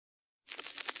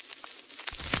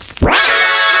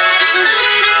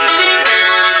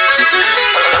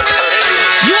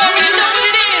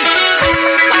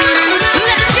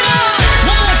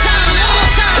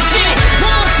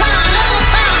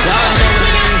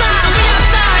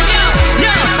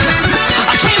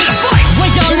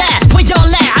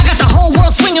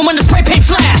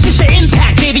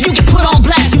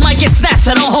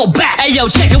yo,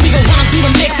 check it, we gon' run through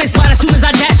the mix. They spot as soon as I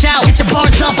dash out. Get your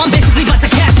bars up, I'm basically about to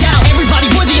cash out. Everybody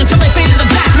worthy until they fade in the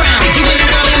background. If you ain't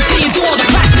an early MC and do all the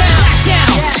crash down. Back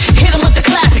down, hit 'em with the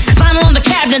classics. Vinyl on the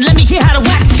cabinet, let me hear how to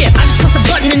wax skip. I just press a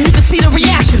button and you can see the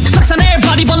reaction. Flex on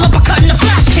everybody, but uppercut in the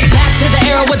flash kick. Back to the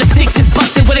era where the sticks is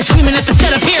busted, where they screaming at the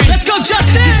set appearance. Let's go,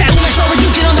 Justin! This that woman show where you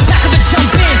get on the back of it, jump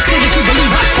in. Say that you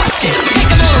believe I trust it. Take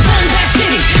them all to run that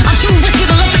city. I'm too risky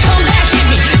to let the comeback hit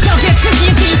me. Don't get tricky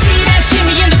until you see that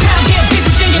shimmy and the crowd get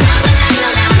busy singing.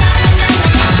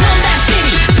 Run that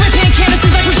city. Spray paint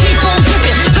canvases like we keep on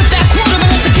dripping. Flip that quarter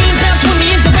and let the game bounce with me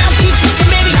as the rounds keep switching,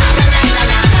 baby.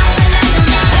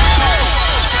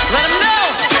 Let them know.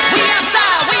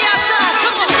 We outside,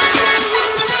 come on.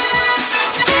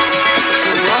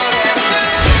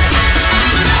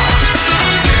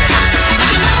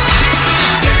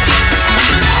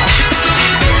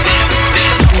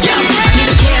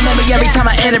 Every time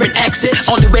I enter and exit,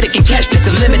 only way they can catch this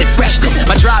unlimited freshness.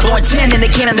 My drive on 10 and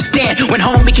they can't understand. When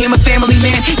home became a family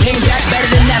man, came back better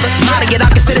than ever. Modding it, I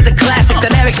consider it a classic.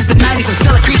 Dynamic since the 90s, I'm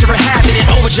still a creature of habit. In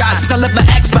overdrive since I left my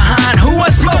ex.